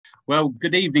Well,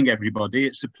 good evening, everybody.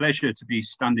 It's a pleasure to be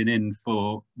standing in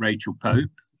for Rachel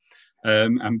Pope,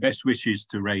 and best wishes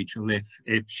to Rachel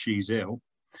if she's ill.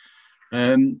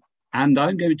 And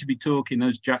I'm going to be talking,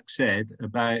 as Jack said,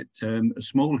 about a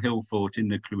small hill fort in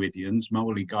the Clwydians,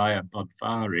 Moel y Gaer,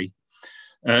 Bodfari.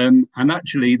 And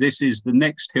actually, this is the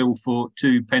next hill fort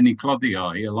to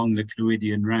Clwyd-Powys along the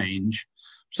Clwydian range.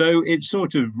 So it's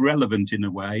sort of relevant in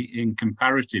a way, in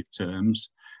comparative terms,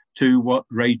 to what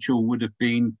Rachel would have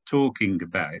been talking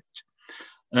about.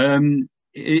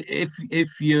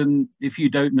 If you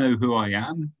don't know who I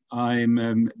am, I'm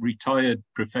a retired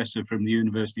professor from the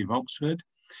University of Oxford,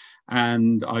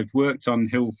 and I've worked on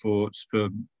hill forts for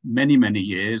many, many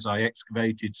years. I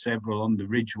excavated several on the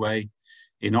Ridgeway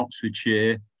in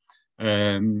Oxfordshire,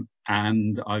 and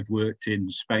I've worked in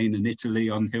Spain and Italy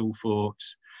on hill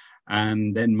forts,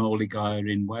 and then Moel y Gaer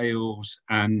in Wales.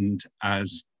 And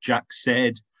as Jack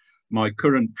said, my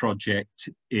current project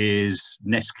is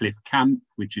Nestcliff Camp,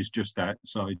 which is just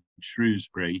outside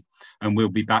Shrewsbury, and we'll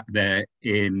be back there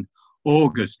in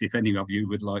August if any of you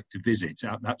would like to visit.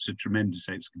 That's a tremendous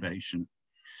excavation.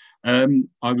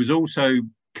 I was also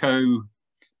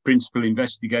co-principal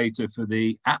investigator for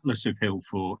the Atlas of Hill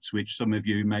Forts, which some of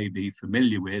you may be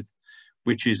familiar with,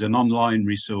 which is an online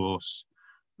resource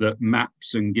that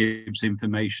maps and gives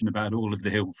information about all of the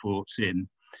hill forts in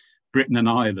Britain and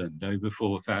Ireland, over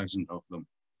 4,000 of them.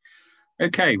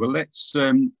 Okay, well, let's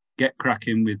get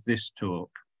cracking with this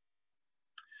talk.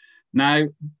 Now,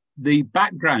 the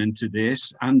background to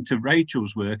this and to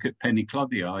Rachel's work at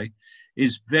Clwyd-Powys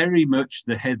is very much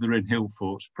the Heather and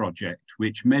Hillforts Project,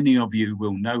 which many of you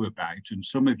will know about, and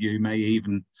some of you may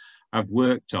even have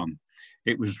worked on.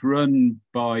 It was run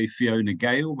by Fiona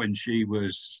Gale when she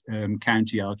was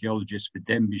county archaeologist for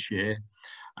Denbighshire,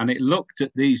 and it looked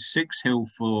at these 6 hill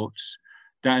forts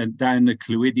down the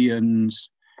Clwydians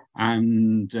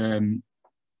and in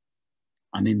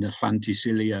the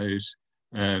Llantysilio's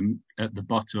at the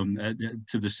bottom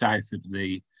to the south of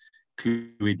the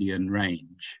Clwydian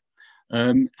range.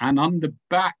 And on the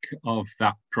back of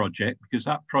that project, because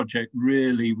that project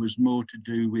really was more to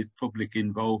do with public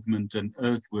involvement and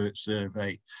earthwork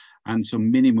survey and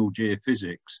some minimal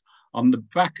geophysics, on the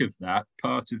back of that,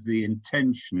 part of the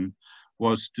intention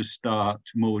was to start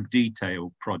more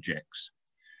detailed projects.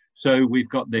 So we've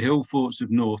got the hill forts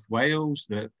of North Wales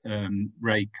that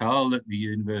Ray Carl at the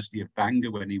University of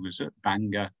Bangor, when he was at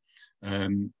Bangor,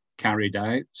 carried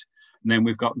out. And then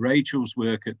we've got Rachel's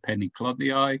work at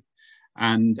Clwyd-Powys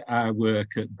and our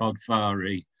work at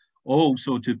Bodfari, all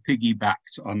sort of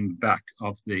piggybacked on the back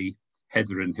of the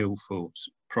Heather and Hillforts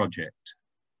project.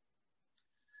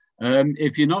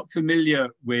 If you're not familiar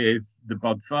with the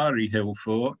Bodfari hill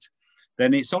fort,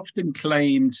 then it's often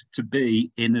claimed to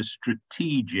be in a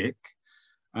strategic,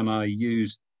 and I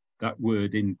use that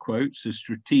word in quotes, a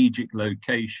strategic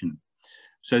location.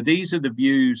 So these are the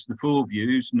views, the 4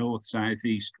 views: north, south,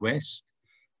 east, west.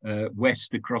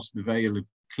 West across the Vale of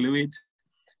Clwyd.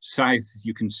 South,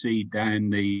 you can see down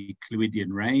the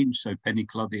Clwydian range. So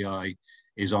Clwyd-Powys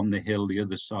is on the hill the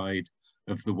other side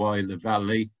of the Wyler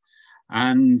Valley.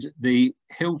 And the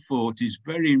hill fort is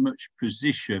very much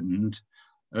positioned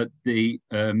at the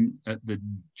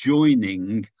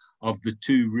joining of the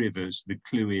 2 rivers, the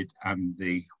Clwyd and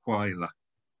the Wyler.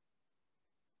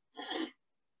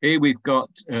 Here we've got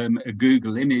a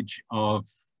Google image of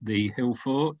the hill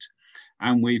fort,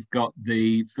 and we've got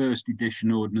the first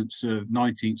edition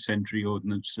 19th century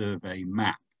Ordnance Survey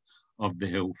map of the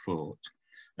hill fort.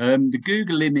 The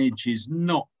Google image is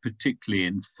not particularly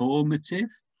informative,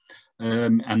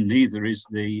 and neither is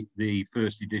the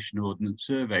first edition Ordnance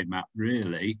Survey map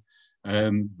really,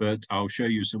 but I'll show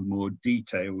you some more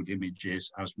detailed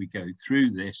images as we go through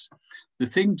this. The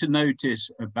thing to notice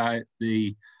about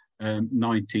the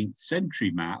 19th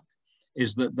century map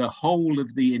is that the whole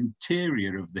of the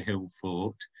interior of the hill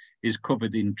fort is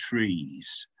covered in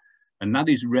trees, and that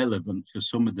is relevant for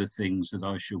some of the things that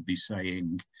I shall be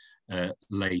saying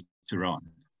later on.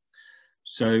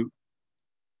 So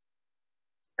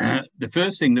the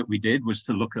first thing that we did was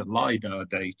to look at LiDAR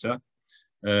data,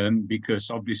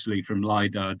 because obviously from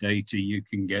LiDAR data you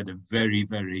can get a very,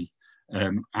 very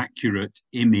accurate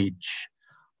image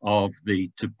of the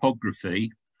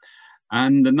topography.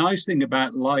 And the nice thing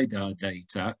about LiDAR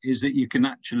data is that you can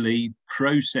actually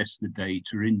process the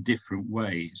data in different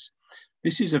ways.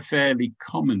 This is a fairly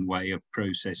common way of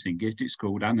processing it. It's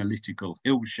called analytical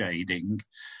hill shading,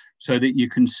 so that you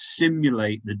can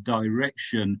simulate the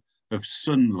direction of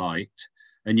sunlight,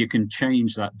 and you can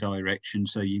change that direction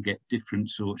so you get different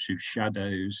sorts of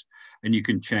shadows, and you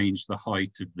can change the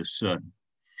height of the sun.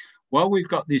 while we've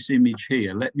got this image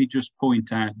here, let me just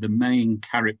point out the main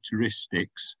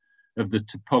characteristics of the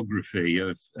topography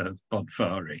of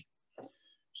Bodfari.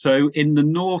 So in the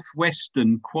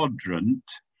northwestern quadrant,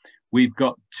 we've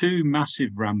got two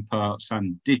massive ramparts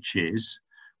and ditches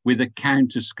with a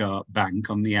counterscarp bank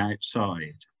on the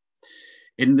outside.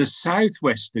 In the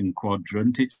southwestern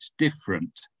quadrant, it's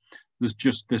different. There's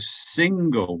just a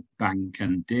single bank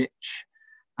and ditch,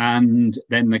 and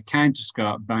then the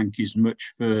counterscarp bank is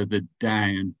much further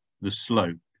down the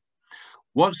slope.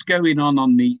 What's going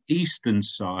on the eastern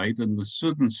side and the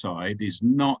southern side is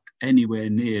not anywhere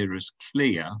near as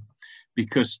clear,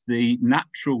 because the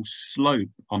natural slope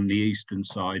on the eastern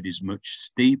side is much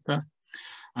steeper,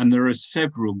 and there are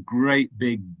several great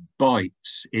big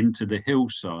bites into the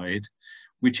hillside,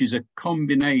 which is a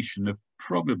combination of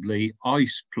probably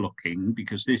ice plucking,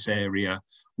 because this area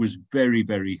was very,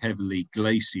 very heavily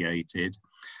glaciated,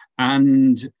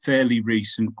 and fairly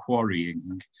recent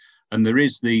quarrying. And there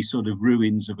is the sort of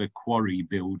ruins of a quarry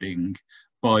building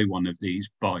by one of these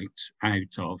bites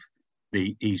out of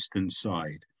the eastern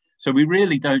side. So we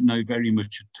really don't know very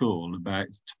much at all about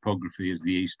the topography of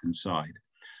the eastern side.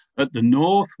 At the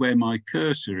north, where my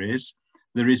cursor is,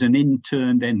 there is an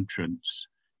interned entrance,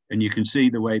 and you can see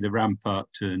the way the rampart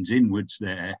turns inwards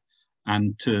there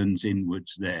and turns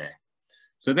inwards there.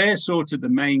 So they're sort of the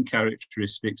main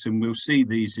characteristics, and we'll see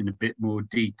these in a bit more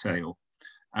detail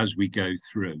as we go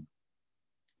through.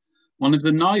 One of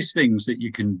the nice things that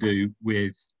you can do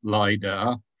with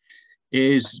LiDAR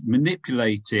is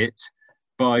manipulate it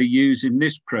by using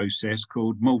this process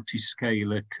called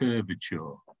multiscalar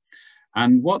curvature.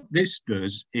 And what this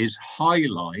does is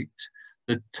highlight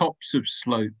the tops of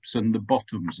slopes and the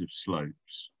bottoms of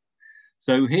slopes.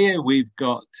 So here we've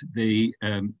got the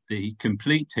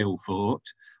complete Hillfort,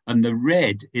 and the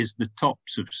red is the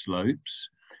tops of slopes.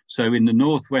 So in the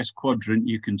northwest quadrant,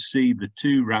 you can see the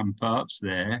two ramparts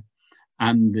there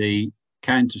and the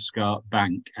counterscarp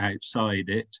bank outside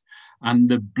it. And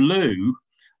the blue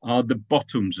are the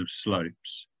bottoms of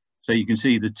slopes. So you can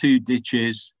see the two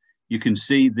ditches. You can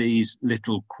see these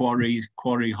little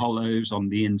quarry hollows on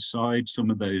the inside. Some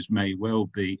of those may well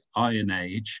be Iron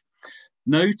Age.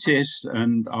 Notice,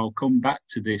 and I'll come back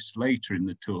to this later in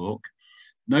the talk,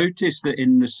 notice that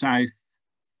in the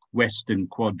southwestern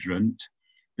quadrant,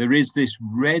 there is this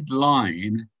red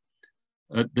line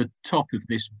at the top of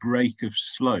this break of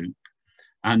slope.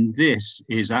 And this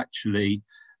is actually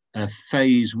a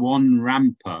phase 1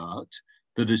 rampart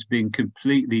that has been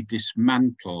completely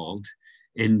dismantled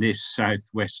in this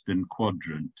southwestern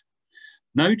quadrant.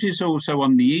 Notice also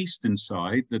on the eastern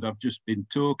side that I've just been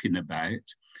talking about,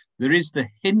 there is the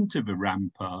hint of a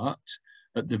rampart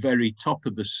at the very top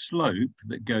of the slope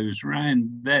that goes round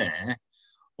there,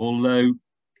 although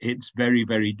it's very,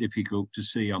 very difficult to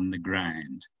see on the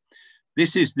ground.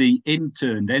 This is the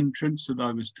interned entrance that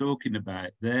I was talking about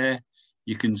there.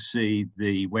 You can see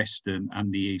the western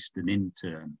and the eastern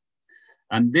intern.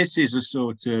 And this is a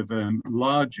sort of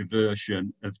larger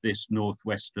version of this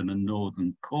northwestern and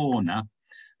northern corner.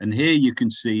 And here you can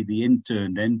see the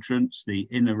interned entrance, the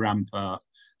inner rampart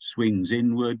swings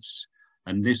inwards,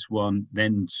 and this one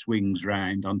then swings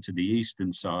round onto the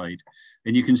eastern side.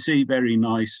 And you can see very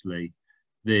nicely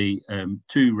the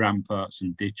two ramparts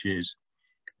and ditches,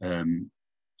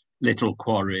 little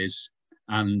quarries,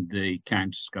 and the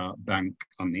counterscarp bank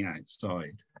on the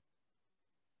outside.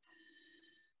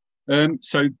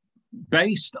 So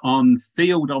based on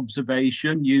field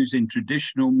observation using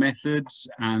traditional methods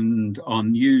and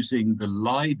on using the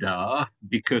LiDAR,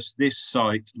 because this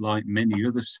site, like many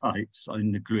other sites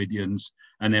in the Clwydians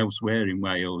and elsewhere in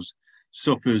Wales,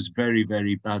 suffers very,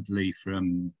 very badly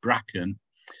from bracken.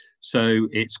 So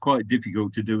it's quite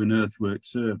difficult to do an earthwork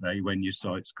survey when your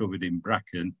site's covered in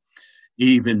bracken,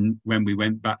 even when we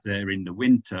went back there in the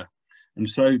winter. And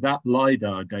so that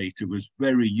LiDAR data was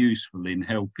very useful in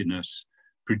helping us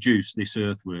produce this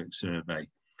earthwork survey.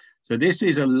 So this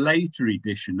is a later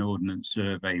edition Ordnance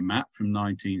Survey map from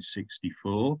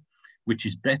 1964, which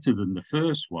is better than the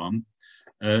first one,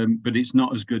 but it's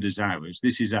not as good as ours.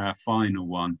 This is our final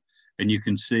one. And you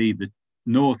can see the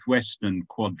northwestern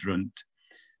quadrant,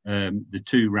 the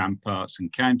two ramparts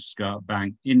and counterscarp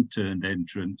bank, interned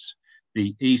entrance,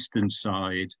 the eastern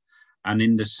side, and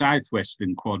in the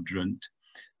southwestern quadrant,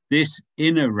 this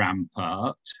inner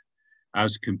rampart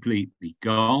has completely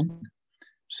gone.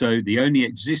 So the only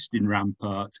existing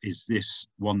rampart is this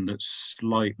one that's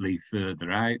slightly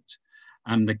further out,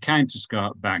 and the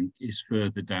counterscarp bank is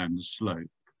further down the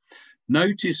slope.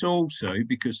 Notice also,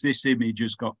 because this image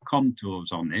has got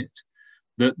contours on it,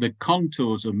 that the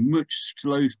contours are much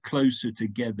closer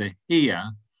together here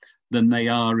than they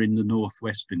are in the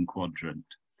northwestern quadrant.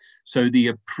 So the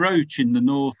approach in the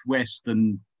northwest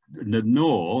and the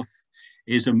north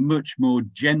is a much more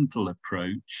gentle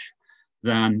approach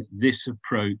than this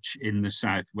approach in the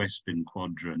southwestern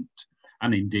quadrant,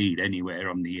 and indeed anywhere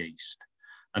on the east.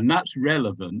 And that's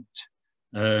relevant,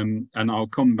 and I'll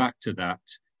come back to that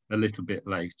a little bit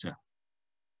later.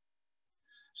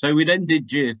 So we then did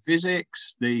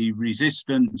geophysics. The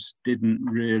resistance didn't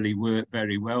really work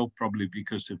very well, probably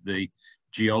because of the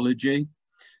geology.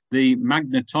 The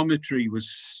magnetometry was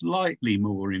slightly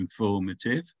more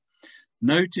informative.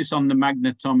 Notice on the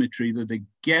magnetometry that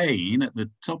again, at the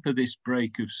top of this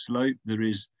break of slope, there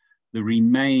is the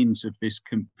remains of this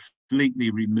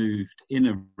completely removed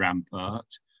inner rampart,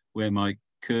 where my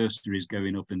cursor is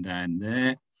going up and down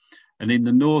there. And in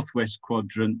the northwest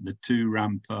quadrant, the two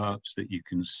ramparts that you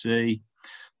can see,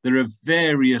 there are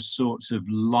various sorts of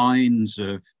lines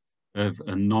of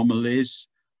anomalies.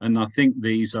 And I think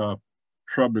these are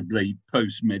probably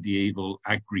post-medieval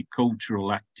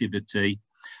agricultural activity.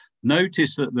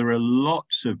 Notice that there are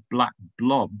lots of black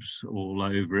blobs all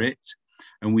over it.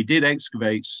 And we did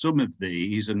excavate some of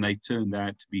these and they turned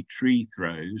out to be tree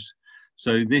throws.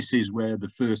 So this is where the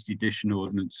first edition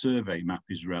Ordnance Survey map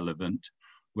is relevant,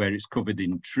 where it's covered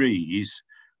in trees,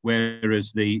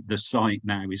 whereas the site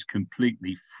now is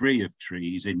completely free of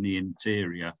trees in the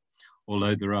interior,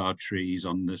 although there are trees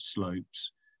on the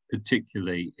slopes,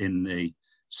 particularly in the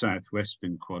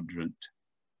southwestern quadrant.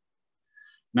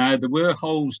 Now, there were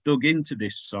holes dug into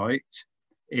this site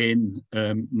in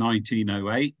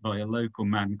 1908 by a local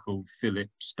man called Philip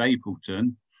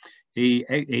Stapleton.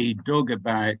 He dug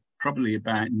probably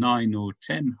about 9 or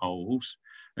 10 holes,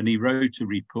 and he wrote a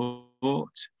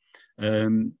report.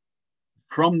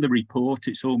 From the report,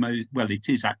 it's almost, well, it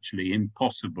is actually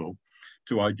impossible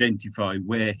to identify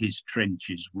where his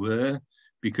trenches were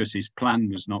because his plan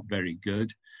was not very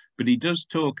good. But he does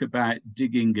talk about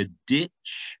digging a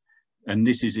ditch, and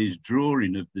this is his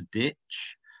drawing of the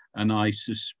ditch. And I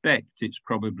suspect it's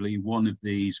probably one of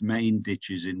these main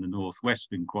ditches in the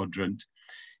northwestern quadrant.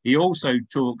 He also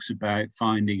talks about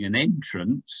finding an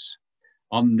entrance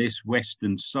on this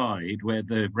western side where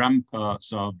the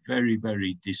ramparts are very,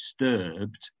 very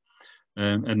disturbed.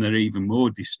 And they're even more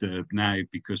disturbed now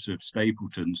because of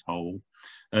Stapleton's hole.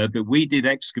 But we did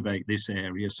excavate this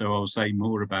area, so I'll say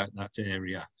more about that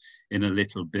area in a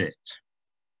little bit.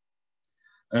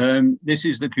 This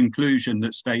is the conclusion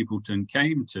that Stapleton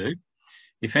came to.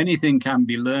 If anything can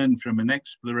be learned from an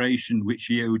exploration which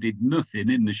yielded nothing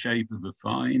in the shape of a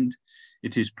find,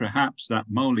 it is perhaps that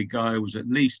Moel y Gaer was at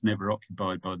least never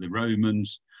occupied by the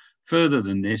Romans. Further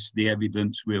than this, the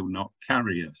evidence will not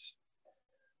carry us.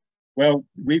 Well,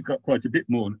 we've got quite a bit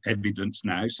more evidence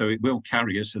now, so it will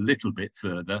carry us a little bit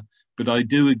further, but I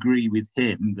do agree with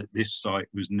him that this site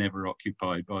was never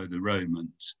occupied by the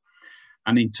Romans.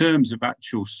 And in terms of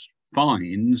actual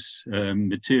finds,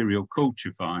 material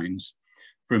culture finds,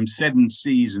 from 7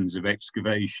 seasons of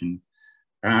excavation,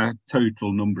 our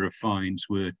total number of finds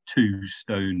were 2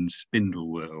 stone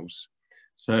spindle whorls.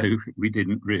 So we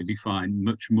didn't really find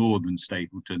much more than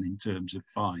Stapleton in terms of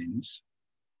finds.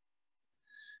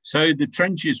 So the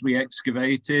trenches we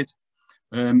excavated,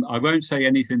 I won't say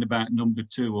anything about number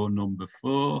 2 or number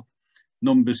 4.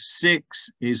 Number 6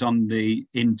 is on the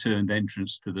interned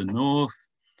entrance to the north.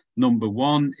 Number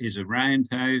 1 is a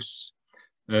roundhouse.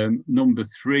 Number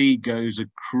 3 goes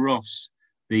across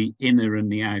the inner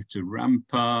and the outer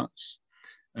ramparts.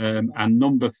 And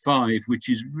number 5, which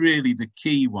is really the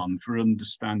key one for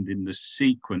understanding the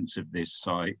sequence of this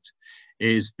site,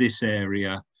 is this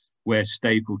area where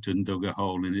Stapleton dug a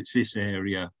hole, and it's this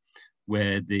area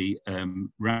where the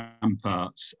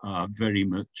ramparts are very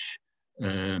much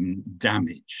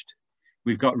damaged.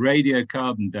 We've got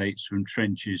radiocarbon dates from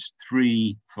trenches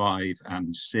 3, 5,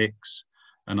 and 6,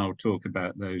 and I'll talk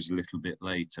about those a little bit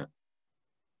later.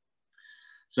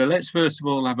 So let's first of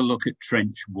all have a look at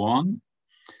trench 1.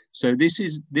 So this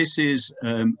is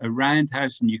a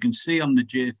roundhouse, and you can see on the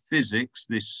geophysics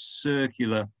this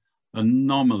circular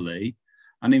anomaly.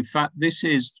 And in fact, this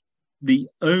is the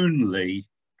only,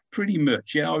 pretty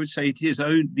much, yeah, I would say it is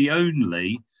the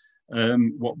only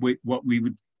what we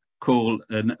would call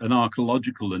an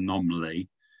archaeological anomaly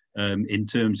in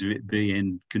terms of it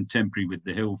being contemporary with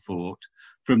the Hillfort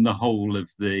from the whole of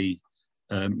the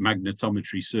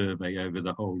magnetometry survey over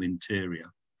the whole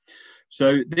interior.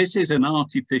 So this is an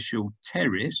artificial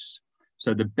terrace.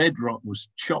 So the bedrock was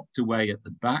chopped away at the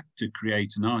back to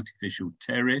create an artificial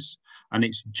terrace, and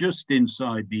it's just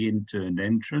inside the interned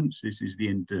entrance. This is the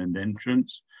interned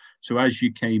entrance. So as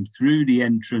you came through the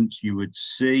entrance, you would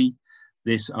see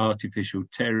this artificial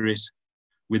terrace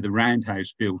with a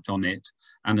roundhouse built on it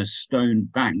and a stone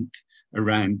bank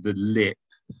around the lip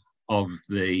of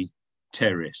the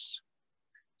terrace.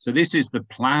 So this is the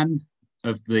plan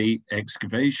of the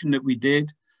excavation that we did.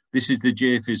 This is the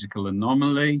geophysical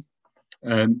anomaly.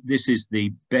 This is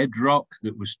the bedrock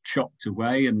that was chopped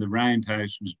away and the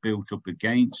roundhouse was built up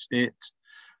against it.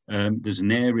 There's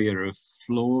an area of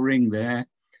flooring there.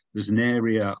 There's an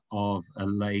area of a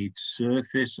laid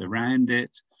surface around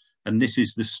it. And this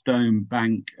is the stone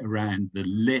bank around the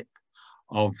lip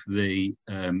of the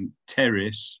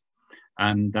terrace.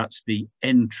 And that's the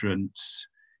entrance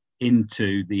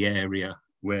into the area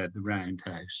where the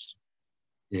roundhouse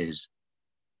is.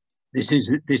 This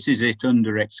is it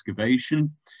under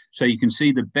excavation. So you can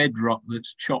see the bedrock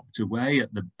that's chopped away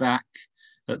at the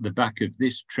back of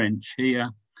this trench here.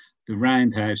 The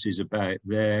roundhouse is about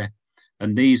there.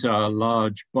 And these are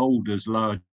large boulders,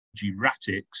 large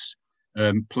erratics,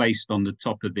 placed on the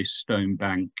top of this stone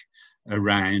bank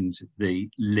around the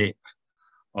lip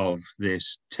of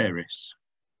this terrace.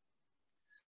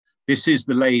 This is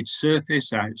the laid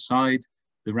surface outside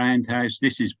the roundhouse.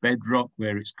 This is bedrock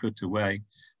where it's cut away.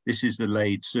 This is the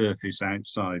laid surface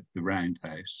outside the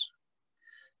roundhouse.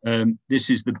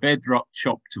 This is the bedrock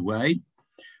chopped away.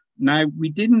 Now, we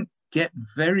didn't get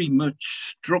very much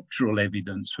structural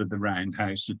evidence for the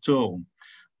roundhouse at all.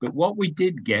 But what we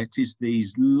did get is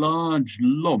these large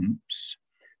lumps,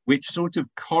 which sort of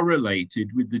correlated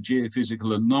with the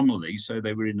geophysical anomaly. So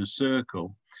they were in a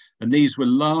circle. And these were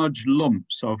large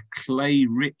lumps of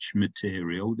clay-rich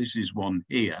material. This is one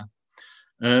here.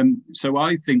 So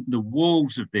I think the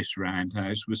walls of this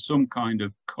roundhouse were some kind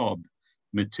of cob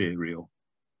material.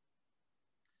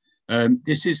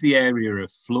 This is the area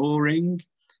of flooring.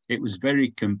 It was very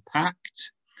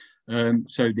compact.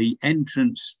 So the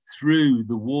entrance through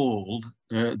the wall,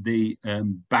 the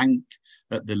bank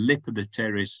at the lip of the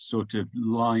terrace sort of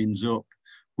lines up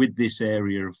with this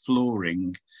area of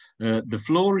flooring. The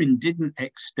flooring didn't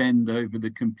extend over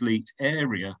the complete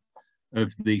area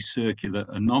of the circular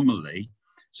anomaly.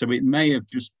 So it may have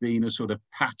just been a sort of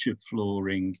patch of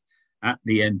flooring at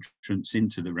the entrance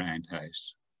into the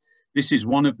roundhouse. This is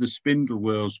one of the spindle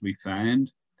whorls we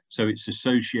found. So it's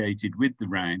associated with the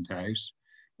roundhouse,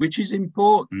 which is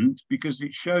important because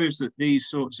it shows that these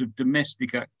sorts of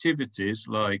domestic activities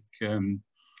like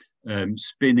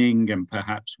spinning and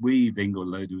perhaps weaving,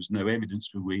 although there was no evidence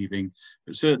for weaving,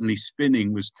 but certainly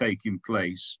spinning was taking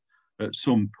place at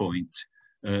some point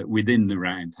within the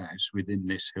roundhouse, within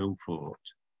this hill fort.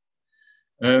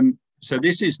 So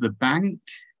this is the bank.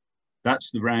 That's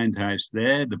the roundhouse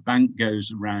there. The bank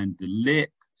goes around the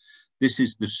lip. This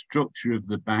is the structure of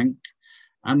the bank.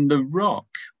 And the rock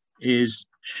is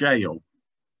shale.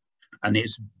 And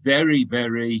it's very,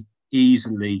 very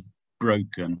easily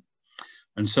broken.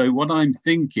 And so what I'm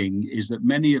thinking is that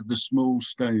many of the small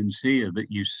stones here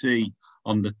that you see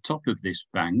on the top of this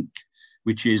bank,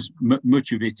 which is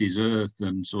much of it is earth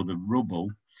and sort of rubble,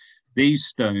 these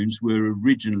stones were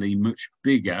originally much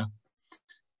bigger.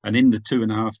 And in the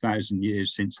 2,500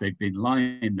 years since they've been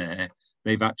lying there,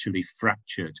 they've actually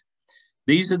fractured.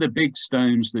 These are the big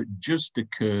stones that just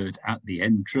occurred at the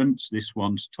entrance. This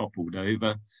one's toppled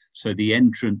over. So the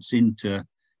entrance into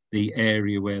the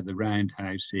area where the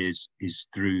roundhouse is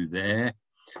through there.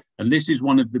 And this is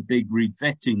one of the big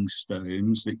revetting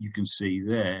stones that you can see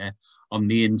there on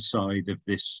the inside of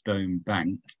this stone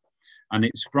bank. And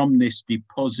it's from this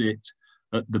deposit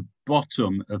at the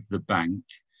bottom of the bank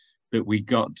that we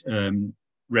got a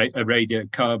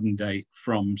radiocarbon date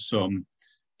from some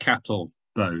cattle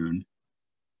bone,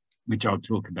 which I'll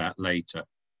talk about later.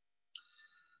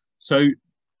 So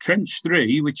trench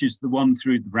 3, which is the one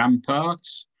through the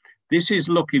ramparts, this is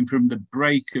looking from the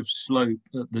break of slope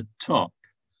at the top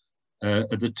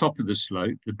of the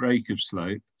slope, the break of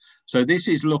slope. So this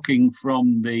is looking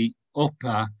from the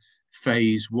upper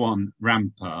phase 1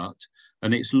 rampart,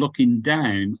 and it's looking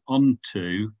down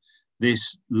onto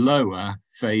this lower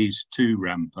phase 2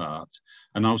 rampart.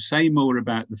 And I'll say more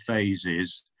about the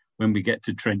phases when we get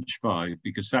to trench 5,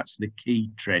 because that's the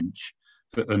key trench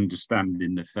for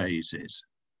understanding the phases.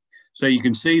 So you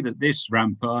can see that this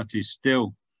rampart is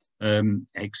still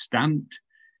extant.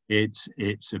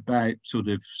 It's about sort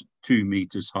of 2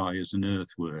 meters high as an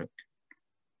earthwork.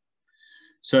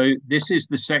 So this is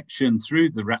the section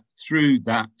through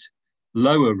that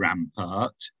lower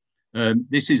rampart.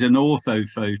 This is an ortho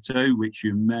photo, which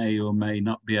you may or may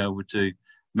not be able to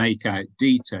make out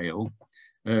detail.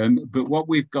 But what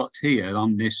we've got here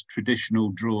on this traditional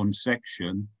drawn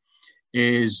section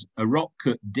is a rock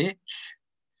cut ditch,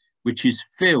 which is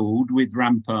filled with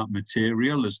rampart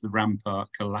material as the rampart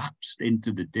collapsed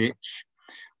into the ditch.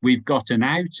 We've got an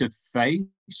outer face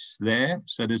face there.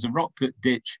 So there's a rock cut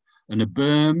ditch and a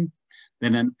berm,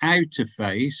 then an outer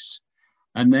face,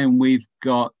 and then we've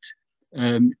got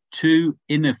two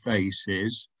inner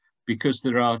faces, because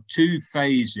there are two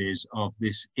phases of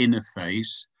this inner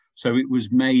face. So it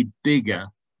was made bigger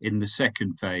in the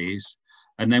second phase.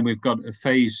 And then we've got a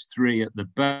phase 3 at the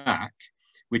back,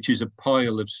 which is a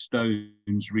pile of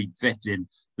stones revetting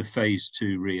the phase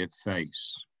 2 rear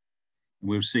face.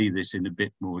 We'll see this in a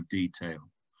bit more detail.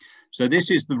 So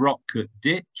this is the rock cut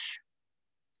ditch.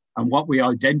 And what we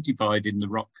identified in the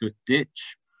rock cut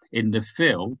ditch in the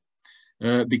fill,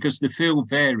 because the fill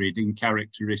varied in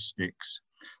characteristics.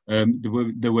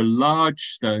 There were large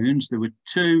stones. There were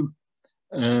two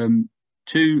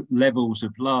levels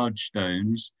of large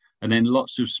stones, and then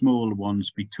lots of smaller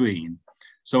ones between.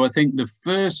 So I think the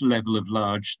first level of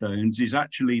large stones is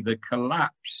actually the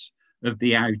collapse of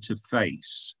the outer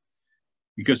face,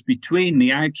 because between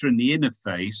the outer and the inner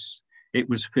face, it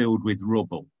was filled with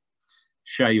rubble,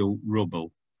 shale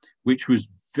rubble, which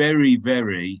was very,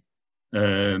 very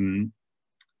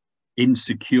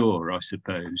insecure, I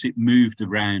suppose. It moved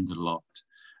around a lot.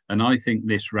 And I think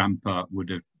this rampart would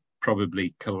have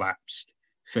probably collapsed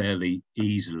fairly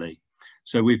easily.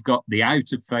 So we've got the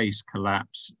outer face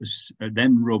collapse,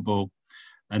 then rubble,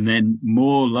 and then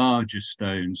more larger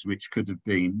stones, which could have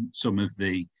been some of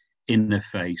the inner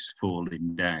face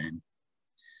falling down.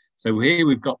 So here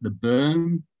we've got the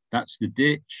berm, that's the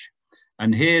ditch.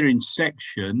 And here in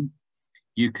section,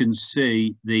 you can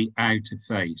see the outer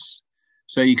face.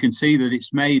 So you can see that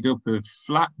it's made up of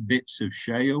flat bits of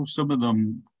shale, some of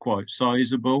them quite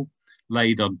sizable,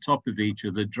 laid on top of each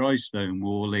other, dry stone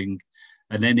walling.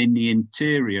 And then in the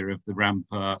interior of the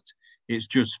rampart, it's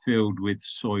just filled with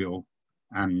soil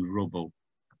and rubble.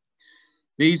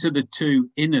 These are the two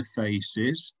inner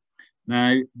faces.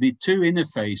 Now, the two inner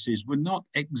faces were not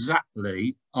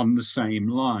exactly on the same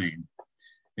line.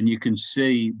 And you can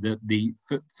see that the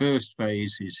first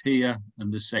phase is here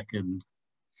and the second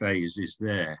phase is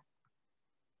there.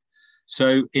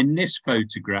 So in this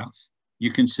photograph,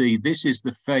 you can see this is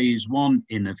the phase 1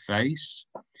 inner face.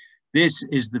 This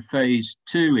is the phase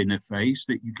 2 inner face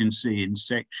that you can see in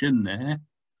section there.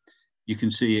 You can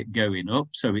see it going up,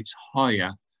 so it's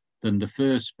higher than the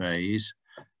first phase.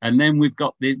 And then we've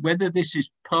got whether this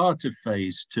is part of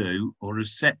phase 2 or a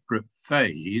separate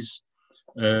phase,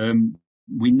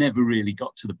 we never really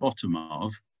got to the bottom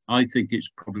of. I think it's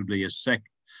probably a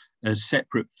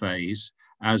separate phase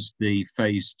as the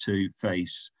phase 2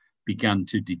 face began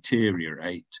to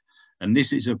deteriorate. And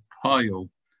this is a pile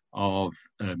of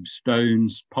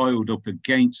stones piled up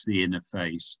against the inner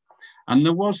face. And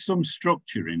there was some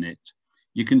structure in it.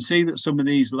 You can see that some of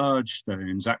these large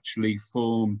stones actually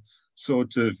form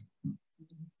sort of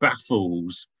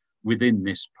baffles within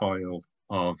this pile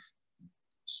of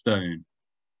stone.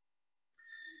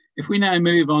 If we now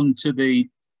move on to the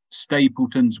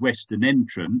Stapleton's western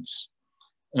entrance,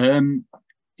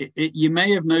 you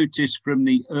may have noticed from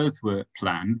the earthwork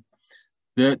plan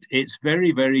that it's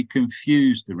very, very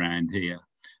confused around here.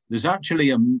 There's actually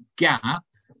a gap,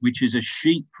 which is a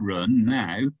sheep run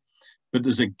now, but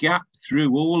there's a gap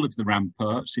through all of the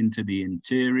ramparts into the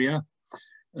interior.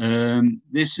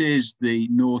 This is the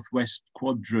northwest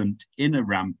quadrant inner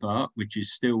rampart, which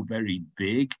is still very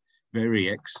big, very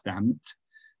extant.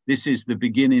 This is the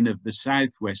beginning of the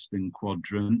southwestern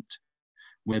quadrant,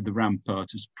 where the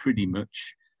rampart has pretty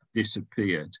much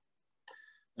disappeared.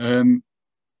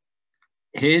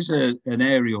 Here's an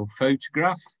aerial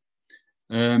photograph,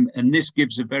 and this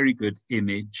gives a very good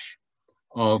image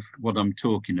of what I'm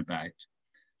talking about.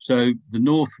 So the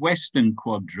northwestern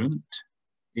quadrant,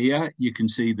 here you can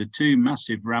see the two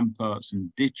massive ramparts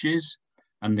and ditches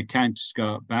and the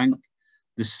counterscarp bank.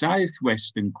 The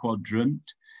southwestern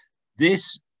quadrant,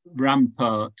 this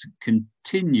rampart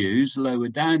continues lower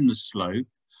down the slope,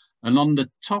 and on the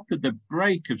top of the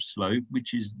break of slope,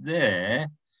 which is there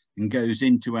and goes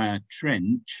into our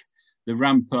trench, the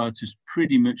rampart has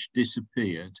pretty much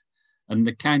disappeared, and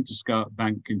the counterscarp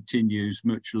bank continues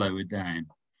much lower down.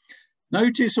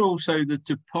 Notice also the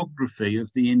topography of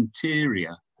the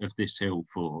interior of this hill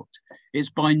fort.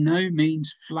 It's by no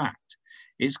means flat.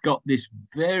 It's got this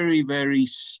very, very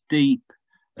steep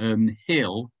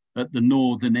hill at the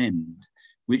northern end,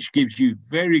 which gives you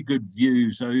very good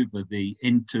views over the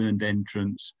interned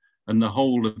entrance and the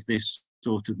whole of this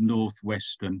sort of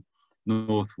northwestern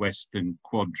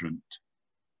quadrant.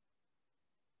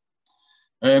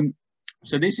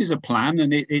 So this is a plan,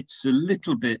 and it's a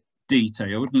little bit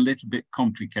detailed and a little bit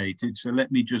complicated. So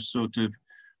let me just sort of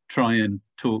try and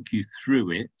talk you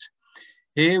through it.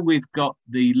 Here we've got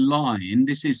the line.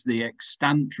 This is the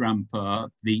extant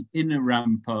rampart, the inner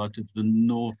rampart of the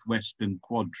northwestern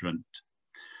quadrant.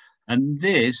 And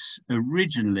this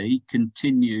originally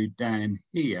continued down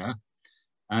here.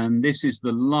 And this is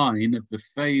the line of the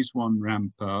phase 1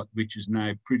 rampart, which is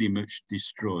now pretty much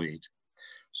destroyed.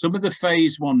 Some of the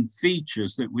phase 1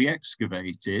 features that we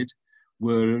excavated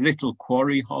were a little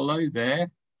quarry hollow there.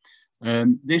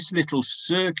 This little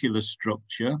circular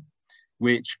structure,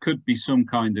 which could be some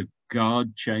kind of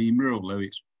guard chamber, although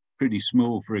it's pretty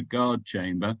small for a guard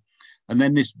chamber. And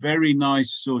then this very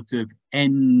nice sort of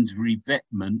end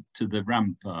revetment to the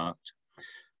rampart.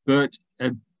 But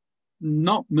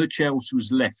not much else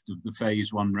was left of the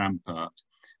phase 1 rampart.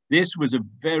 This was a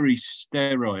very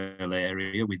sterile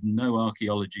area with no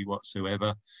archaeology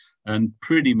whatsoever, and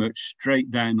pretty much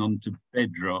straight down onto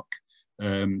bedrock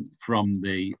from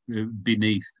the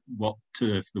beneath what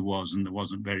turf there was, and there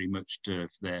wasn't very much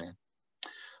turf there.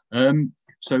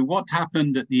 So what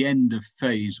happened at the end of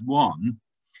phase 1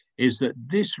 is that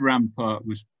this rampart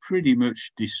was pretty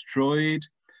much destroyed.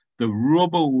 The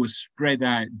rubble was spread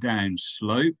out down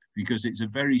slope because it's a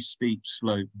very steep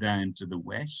slope down to the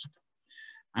west.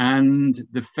 And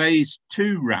the phase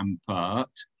 2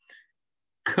 rampart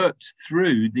cut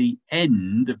through the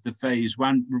end of the phase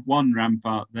 1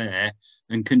 rampart there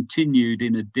and continued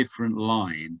in a different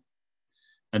line.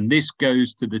 And this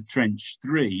goes to the trench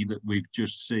 3 that we've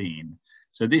just seen.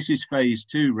 So this is phase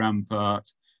 2 rampart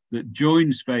that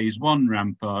joins phase 1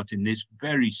 rampart in this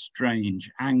very strange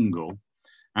angle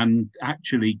and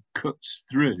actually cuts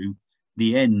through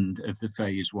the end of the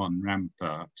phase 1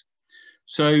 rampart.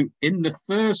 So in the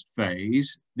first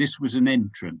phase, this was an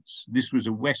entrance. This was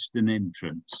a western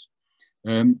entrance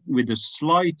with a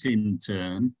slight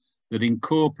in-turn that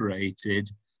incorporated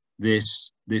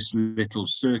this little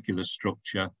circular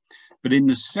structure. But in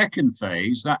the second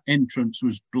phase, that entrance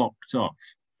was blocked off.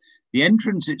 The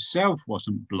entrance itself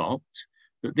wasn't blocked,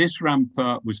 but this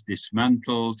rampart was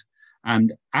dismantled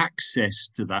and access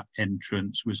to that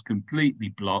entrance was completely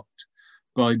blocked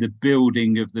by the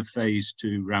building of the phase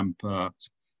 2 rampart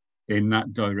in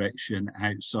that direction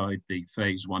outside the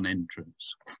phase 1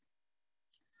 entrance.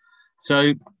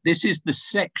 So this is the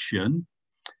section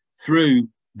through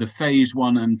the phase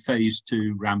 1 and phase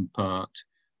 2 rampart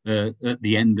at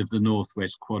the end of the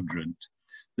northwest quadrant.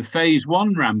 The phase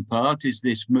 1 rampart is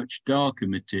this much darker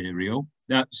material,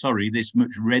 this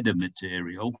much redder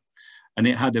material, and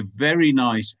it had a very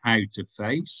nice outer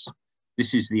face.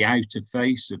 This is the outer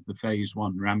face of the phase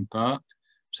 1 rampart,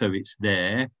 so it's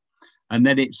there. And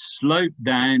then it's sloped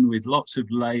down with lots of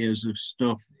layers of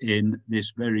stuff in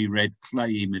this very red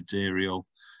clayey material,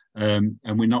 and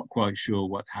we're not quite sure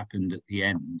what happened at the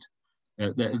end,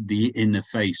 the inner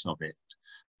face of it.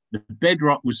 The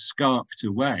bedrock was scarped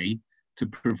away to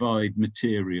provide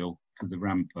material for the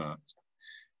rampart.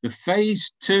 The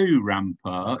phase 2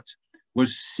 rampart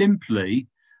was simply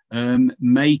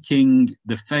making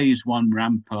the phase 1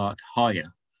 rampart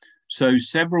higher. So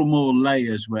several more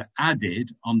layers were added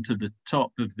onto the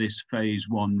top of this phase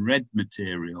 1 red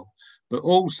material, but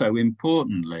also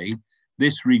importantly,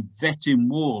 this revetting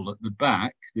wall at the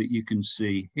back that you can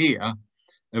see here,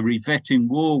 a revetting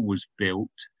wall was built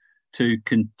to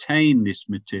contain this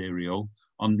material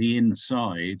on the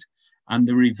inside, and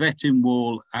the revetting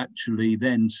wall actually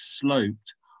then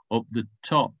sloped up the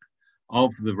top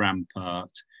of the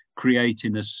rampart,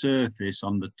 creating a surface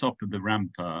on the top of the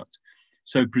rampart.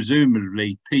 So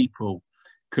presumably people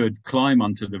could climb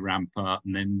onto the rampart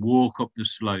and then walk up the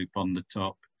slope on the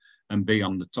top and be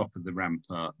on the top of the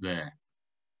rampart there.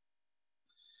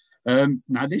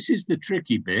 Now this is the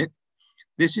tricky bit.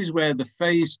 This is where the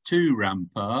phase 2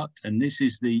 rampart, and this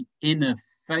is the inner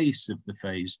face of the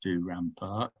phase 2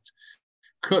 rampart,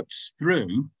 cuts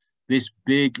through this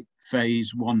big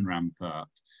phase 1 rampart.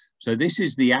 So this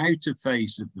is the outer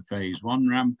face of the phase 1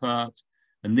 rampart,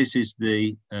 and this is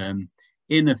the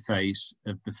inner face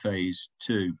of the phase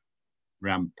 2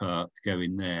 rampart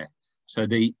going there. So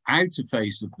the outer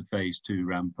face of the phase 2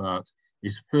 rampart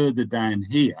is further down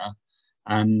here,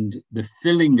 and the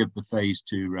filling of the phase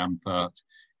 2 rampart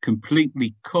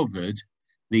completely covered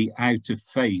the outer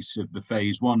face of the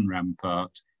phase 1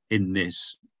 rampart in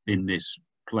this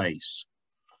place.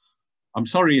 I'm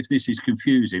sorry if this is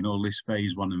confusing, all this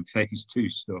phase 1 and phase 2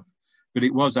 stuff, but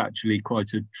it was actually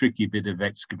quite a tricky bit of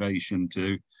excavation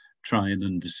to try and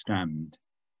understand.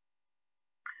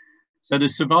 So the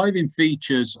surviving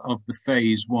features of the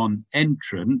phase 1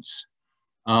 entrance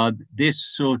are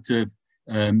this sort of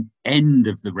end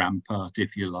of the rampart,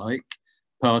 if you like,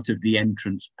 part of the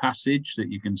entrance passage that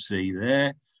you can see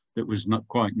there that was not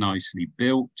quite nicely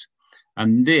built.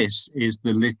 And this is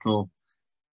the little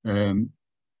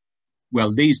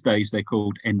well, these days they're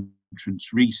called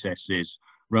entrance recesses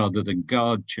rather than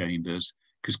guard chambers,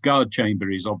 because guard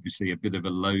chamber is obviously a bit of a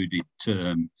loaded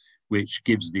term, which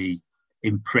gives the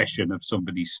impression of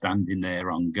somebody standing there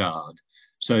on guard.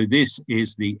 So this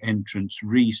is the entrance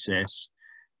recess,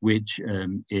 which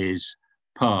is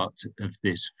part of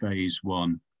this phase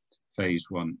one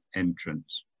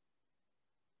entrance.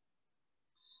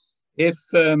 If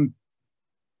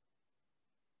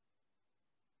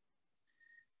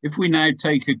we now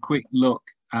take a quick look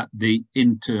at the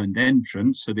interned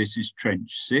entrance, so this is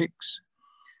trench 6.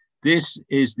 This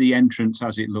is the entrance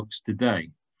as it looks today.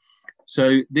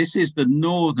 So this is the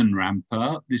northern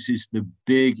rampart. This is the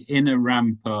big inner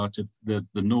rampart of the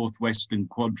northwestern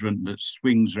quadrant that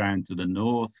swings round to the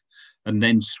north and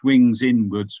then swings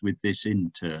inwards with this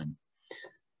intern.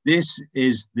 This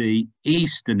is the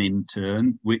eastern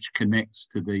intern, which connects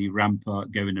to the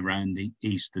rampart going around the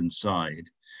eastern side.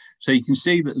 So you can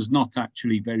see that there's not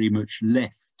actually very much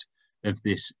left of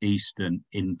this eastern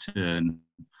intern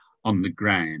on the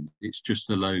ground. It's just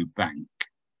a low bank.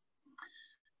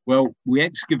 Well, we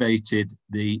excavated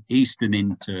the eastern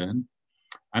intern,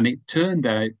 and it turned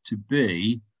out to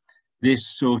be this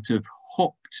sort of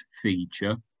hooked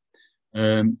feature,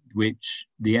 which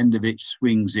the end of it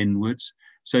swings inwards.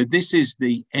 So this is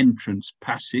the entrance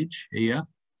passage here,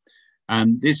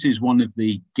 and this is one of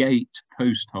the gate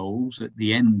post holes at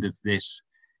the end of this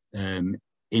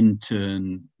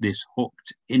intern, this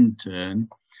hooked intern.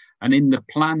 And in the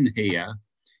plan here,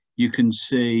 you can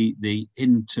see the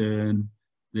intern,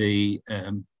 the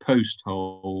post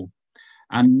hole,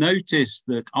 and notice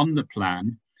that on the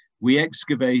plan, we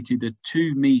excavated a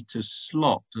 2-meter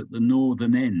slot at the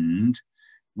northern end,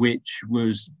 which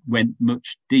went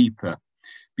much deeper,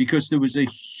 because there was a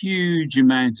huge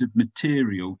amount of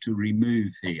material to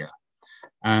remove here.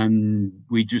 And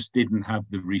we just didn't have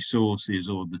the resources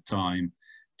or the time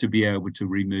to be able to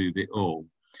remove it all.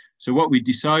 So what we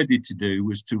decided to do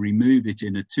was to remove it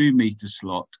in a 2-meter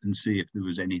slot and see if there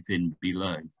was anything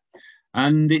below.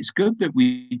 And it's good that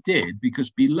we did, because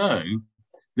below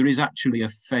there is actually a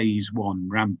phase 1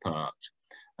 rampart.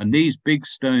 And these big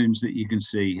stones that you can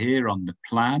see here on the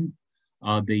plan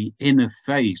are the inner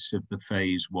face of the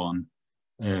phase 1,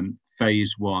 and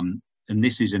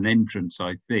this is an entrance,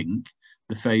 I think,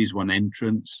 the phase 1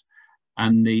 entrance,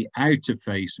 and the outer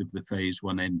face of the phase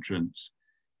 1 entrance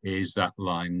is that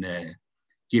line there,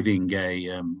 giving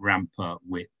a rampart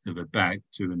width of about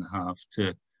 2.5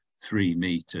 to 3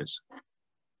 meters.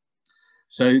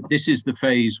 So this is the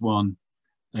phase 1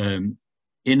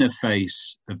 inner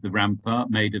face of the rampart,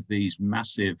 made of these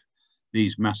massive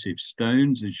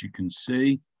stones, as you can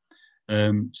see.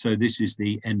 So this is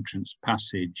the entrance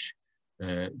passage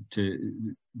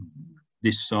to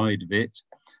this side of it,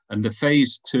 and the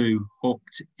phase 2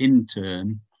 hooked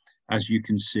intern, as you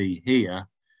can see here,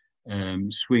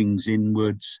 swings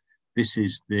inwards. This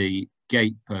is the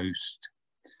gate post,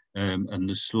 and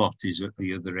the slot is at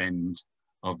the other end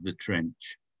of the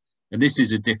trench. And this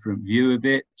is a different view of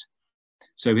it.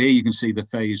 So here you can see the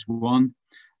phase 1.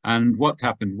 And what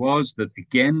happened was that,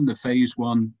 again, the phase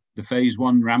one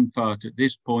rampart at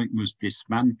this point was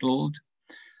dismantled.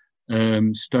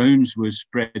 Stones were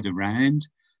spread around.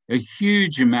 A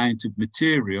huge amount of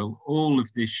material, all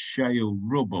of this shale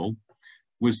rubble,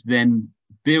 was then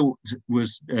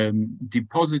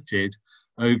deposited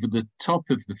over the top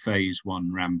of the phase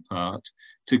 1 rampart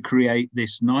to create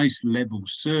this nice level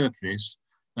surface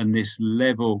and this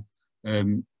level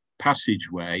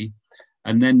passageway.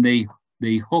 And then the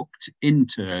hooked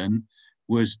intern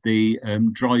was the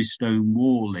dry stone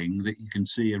walling that you can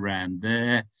see around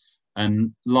there.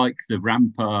 And like the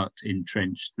rampart in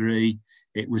trench 3,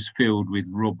 it was filled with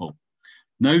rubble.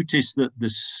 Notice that the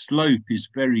slope is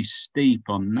very steep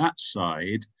on that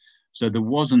side, so there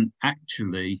wasn't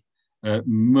actually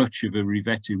much of a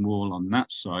revetting wall on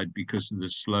that side because of the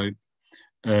slope.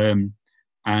 And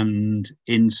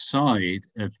inside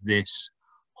of this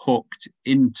hooked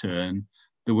intern,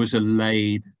 there was a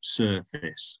laid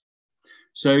surface.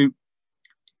 So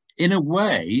in a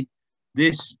way,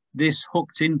 this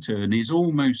hooked intern is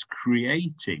almost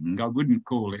creating, I wouldn't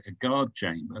call it a guard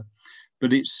chamber,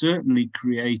 but it's certainly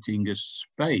creating a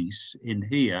space in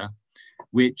here,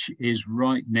 which is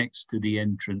right next to the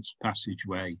entrance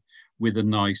passageway with a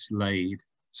nice laid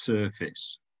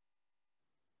surface.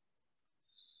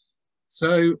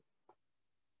 So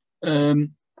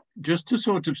just to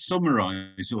sort of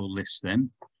summarize all this then,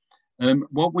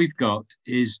 what we've got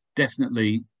is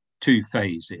definitely 2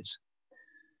 phases.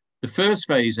 The first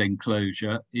phase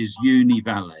enclosure is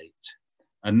univalate,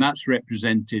 and that's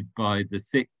represented by the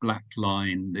thick black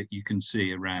line that you can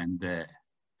see around there.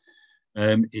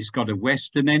 It's got a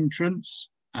western entrance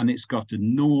and it's got a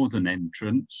northern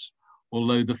entrance,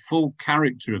 although the full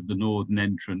character of the northern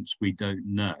entrance we don't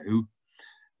know,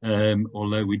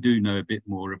 although we do know a bit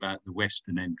more about the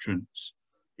western entrance.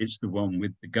 It's the one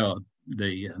with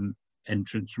the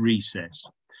entrance recess.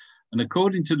 And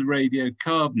according to the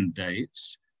radiocarbon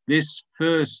dates, this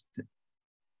first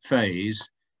phase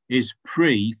is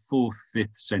pre-4th,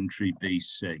 5th century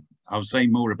BC. I'll say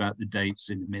more about the dates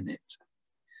in a minute.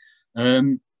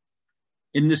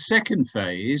 In the second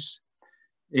phase,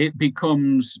 it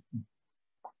becomes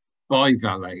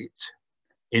bivalate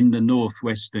in the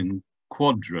northwestern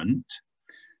quadrant.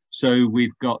 So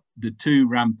we've got the 2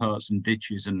 ramparts and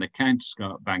ditches and the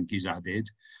counterscarp bank is added.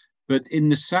 But in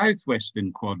the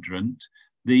southwestern quadrant,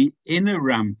 the inner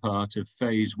rampart of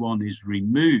phase 1 is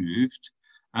removed,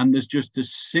 and there's just a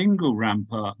single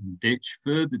rampart and ditch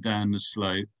further down the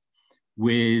slope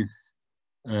with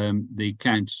the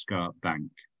counterscarp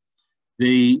bank.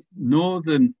 The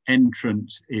northern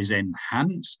entrance is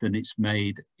enhanced and it's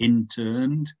made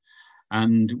interned,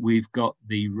 and we've got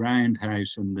the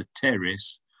roundhouse and the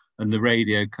terrace, and the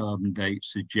radiocarbon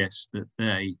dates suggest that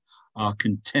they are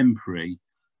contemporary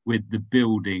with the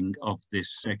building of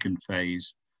this second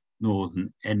phase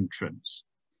northern entrance.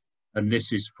 And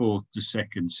this is 4th to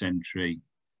 2nd century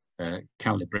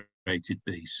calibrated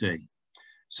BC.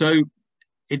 So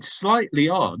it's slightly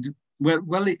odd.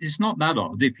 Well, it's not that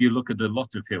odd if you look at a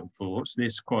lot of hill forts.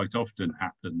 This quite often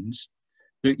happens,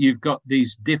 that you've got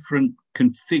these different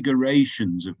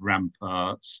configurations of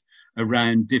ramparts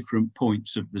around different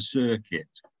points of the circuit.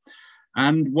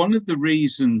 And one of the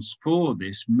reasons for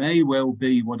this may well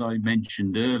be what I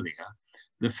mentioned earlier,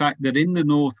 the fact that in the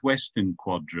northwestern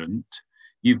quadrant,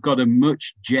 you've got a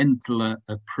much gentler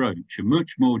approach, a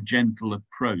much more gentle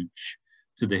approach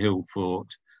to the hill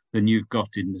fort than you've got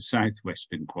in the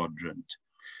southwestern quadrant.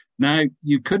 Now,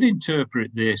 you could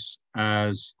interpret this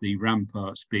as the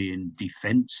ramparts being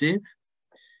defensive.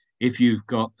 If you've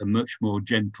got a much more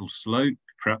gentle slope,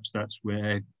 perhaps that's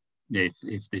where,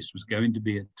 if this was going to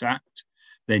be attacked,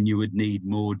 then you would need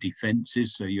more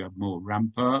defences, so you have more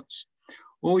ramparts.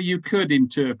 Or you could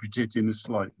interpret it in a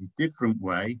slightly different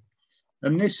way.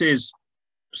 And this is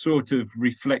sort of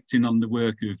reflecting on the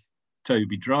work of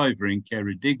Toby Driver in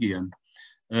Ceredigion,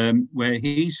 where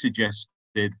he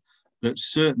suggested that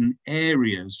certain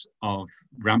areas of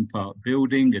rampart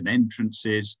building and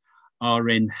entrances are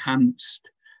enhanced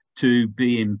to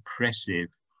be impressive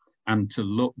and to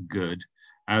look good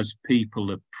as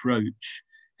people approach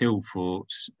hill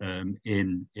forts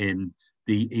in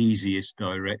the easiest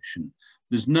direction.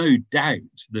 There's no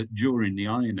doubt that during the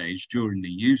Iron Age, during the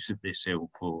use of this hill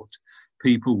fort,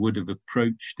 people would have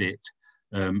approached it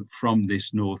from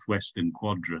this northwestern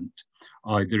quadrant,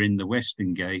 either in the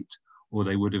western gate or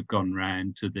they would have gone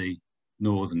round to the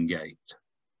northern gate.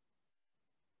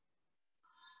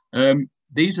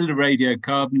 These are the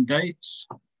radiocarbon dates,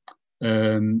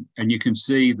 and you can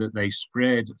see that they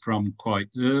spread from quite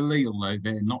early, although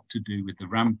they're not to do with the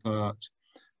rampart,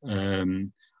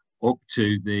 up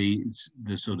to the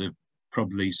sort of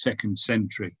probably 2nd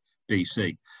century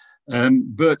BC.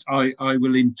 But I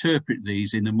will interpret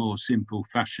these in a more simple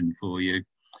fashion for you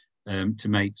to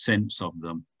make sense of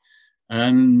them.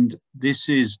 And this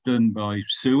is done by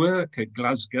Sewerk at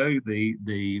Glasgow,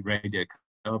 the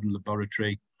radiocarbon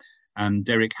laboratory, and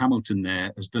Derek Hamilton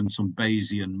there has done some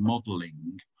Bayesian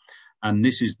modelling, and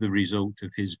this is the result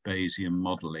of his Bayesian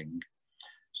modelling.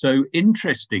 So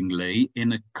interestingly,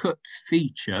 in a cut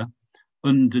feature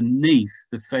underneath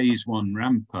the phase 1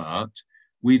 rampart,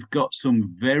 we've got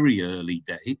some very early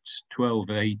dates,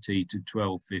 1280 to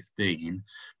 1215.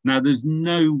 Now, there's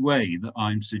no way that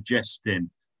I'm suggesting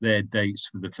they're dates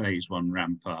for the phase 1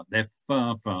 rampart. They're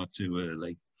far, far too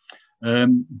early.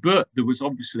 But there was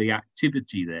obviously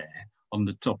activity there on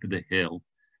the top of the hill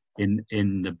in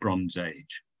the Bronze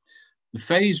Age. The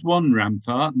phase 1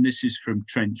 rampart, and this is from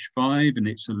Trench 5, and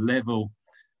it's a level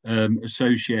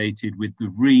associated with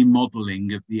the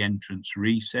remodelling of the entrance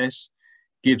recess,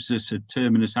 gives us a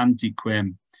terminus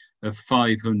antiquem of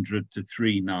 500 to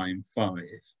 395.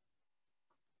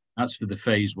 That's for the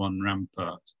phase 1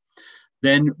 rampart.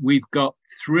 Then we've got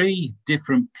 3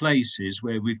 different places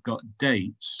where we've got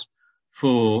dates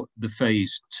for the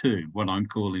phase 2, what I'm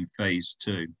calling phase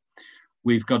 2.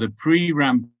 We've got a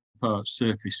pre-rampart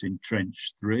surface in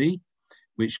Trench 3,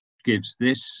 which gives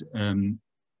this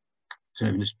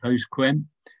terminus postquem.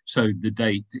 So the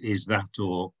date is that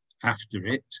or after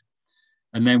it.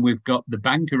 And then we've got the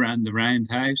bank around the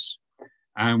roundhouse,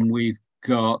 and we've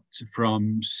got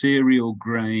from cereal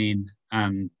grain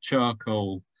and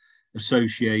charcoal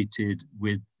associated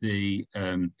with the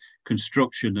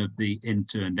construction of the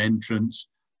interned entrance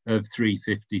of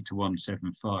 350 to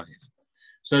 175.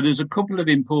 So there's a couple of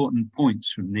important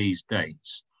points from these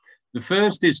dates. The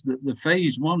first is that the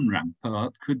phase 1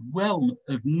 rampart could well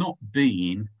have not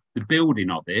been, the building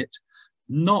of it,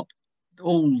 not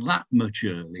all that much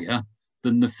earlier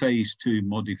than the phase 2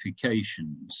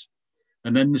 modifications.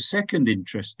 And then the second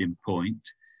interesting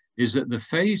point is that the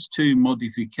phase 2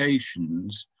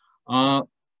 modifications are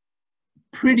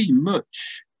pretty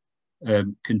much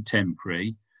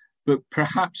contemporary, but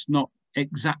perhaps not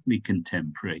exactly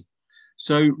contemporary.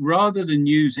 So rather than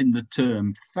using the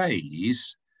term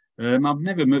phase, I've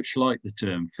never much liked the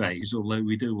term phase, although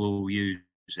we do all use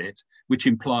it, which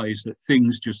implies that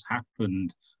things just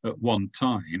happened at one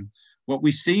time. What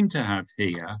we seem to have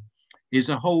here is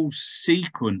a whole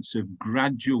sequence of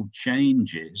gradual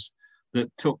changes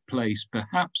that took place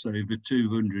perhaps over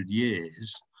 200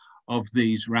 years of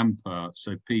these ramparts.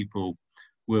 So people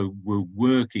were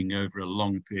working over a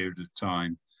long period of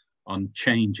time on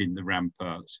changing the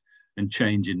ramparts and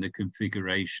changing the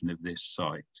configuration of this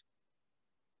site.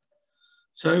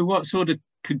 So what sort of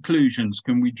conclusions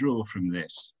can we draw from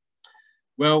this?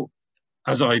 Well,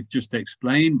 as I've just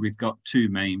explained, we've got two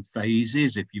main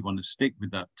phases, if you want to stick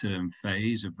with that term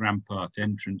phase, of rampart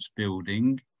entrance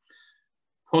building.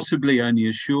 Possibly only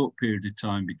a short period of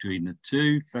time between the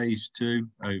two, phase 2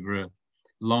 over a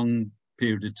long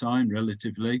period of time,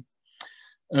 relatively.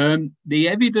 The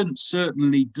evidence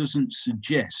certainly doesn't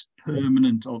suggest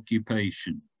permanent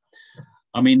occupation.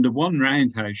 I mean, the one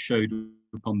roundhouse showed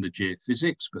up on the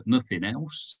geophysics, but nothing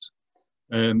else.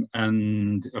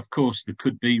 And of course, there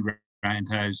could be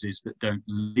roundhouses that don't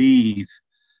leave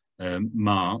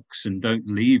marks and don't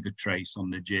leave a trace on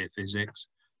the geophysics,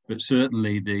 but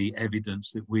certainly the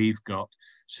evidence that we've got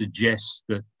suggests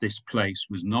that this place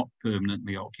was not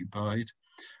permanently occupied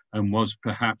and was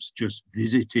perhaps just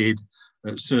visited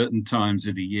at certain times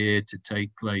of the year to take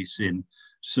place in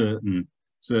certain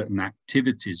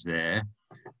activities there.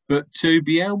 But to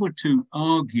be able to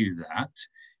argue that,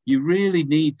 you really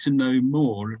need to know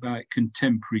more about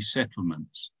contemporary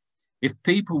settlements. If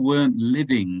people weren't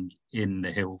living in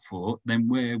the Hillfort, then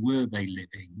where were they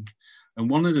living? And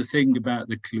one of the things about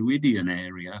the Clwydian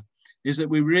area is that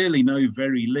we really know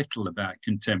very little about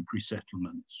contemporary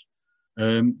settlements.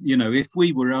 You know, if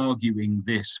we were arguing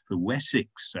this for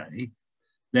Wessex, say,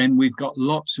 then we've got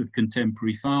lots of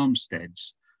contemporary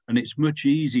farmsteads, and it's much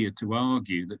easier to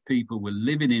argue that people were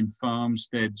living in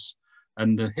farmsteads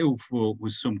and the Hillfort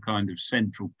was some kind of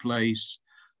central place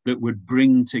that would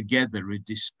bring together a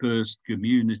dispersed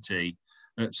community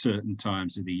at certain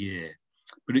times of the year.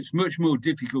 But it's much more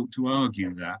difficult to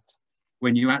argue that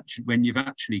when you've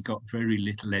actually got very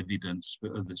little evidence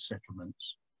for other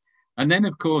settlements. And then,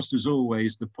 of course, there's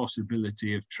always the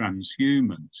possibility of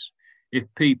transhumance. If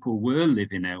people were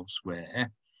living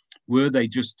elsewhere, were they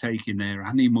just taking their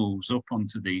animals up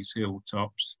onto these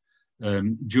hilltops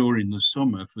during the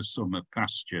summer for summer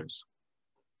pastures?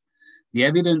 The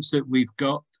evidence that we've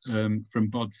got from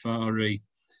Bodfari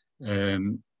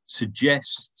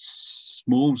suggests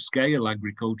small-scale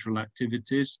agricultural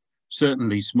activities,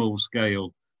 certainly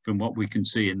small-scale from what we can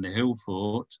see in the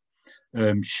Hillfort.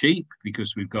 Sheep,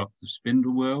 because we've got the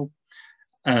spindle whorl.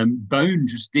 Bone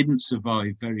just didn't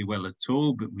survive very well at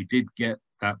all, but we did get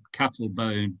that cattle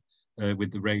bone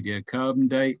with the radiocarbon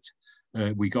date.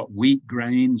 We got wheat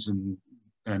grains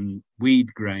and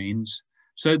weed grains.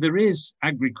 So there is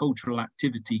agricultural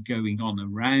activity going on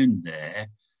around there,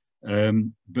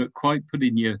 but quite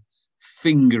putting your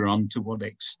finger on to what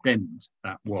extent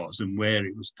that was and where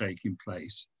it was taking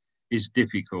place is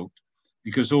difficult,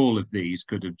 because all of these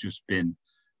could have just been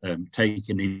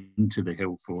taken into the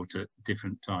Hillfort at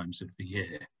different times of the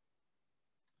year.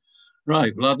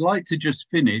 Right, well, I'd like to just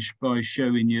finish by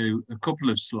showing you a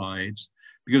couple of slides,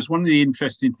 because one of the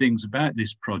interesting things about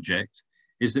this project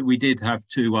is that we did have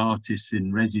two artists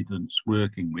in residence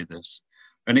working with us.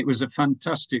 And it was a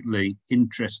fantastically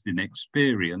interesting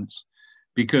experience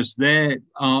because their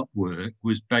artwork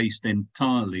was based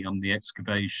entirely on the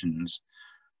excavations.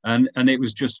 And it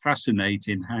was just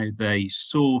fascinating how they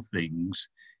saw things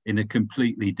in a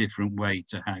completely different way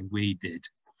to how we did.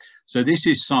 So this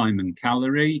is Simon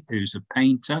Callery, who's a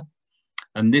painter,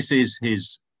 and this is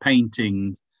his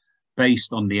painting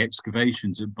based on the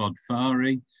excavations at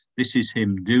Bodfari. This is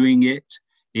him doing it.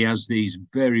 He has these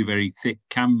very, very thick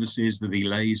canvases that he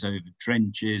lays over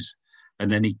trenches, and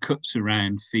then he cuts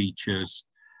around features,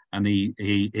 and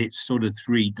it's sort of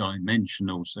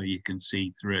three-dimensional, so you can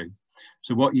see through.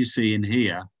 So what you see in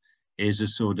here is a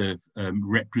sort of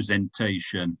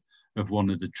representation of one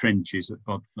of the trenches at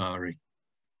Bodfari.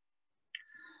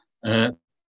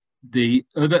 The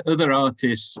other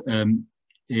artist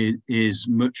is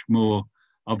much more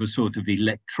of a sort of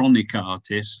electronic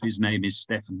artist. His name is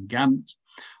Stefan Gant.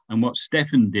 And what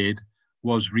Stefan did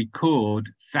was record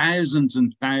thousands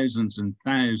and thousands and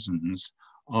thousands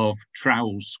of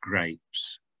trowel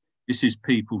scrapes. This is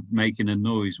people making a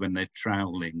noise when they're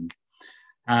troweling.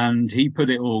 And he put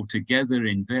it all together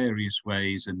in various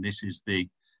ways. And this is the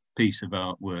piece of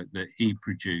artwork that he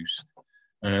produced,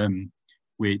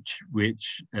 which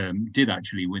did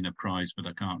actually win a prize, but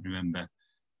I can't remember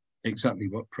exactly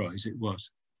what prize it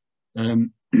was.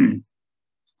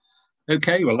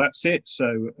 Okay, well, that's it.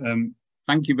 So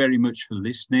thank you very much for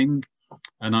listening.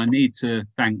 And I need to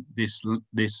thank this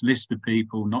list of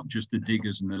people, not just the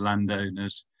diggers and the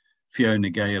landowners, Fiona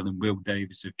Gale and Will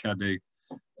Davis of Cadw,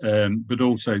 but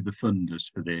also the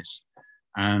funders for this.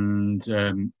 And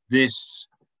this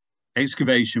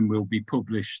excavation will be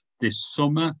published this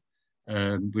summer.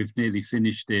 We've nearly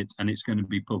finished it, and it's going to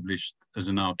be published as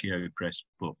an Archaeopress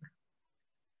book.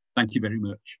 Thank you very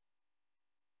much.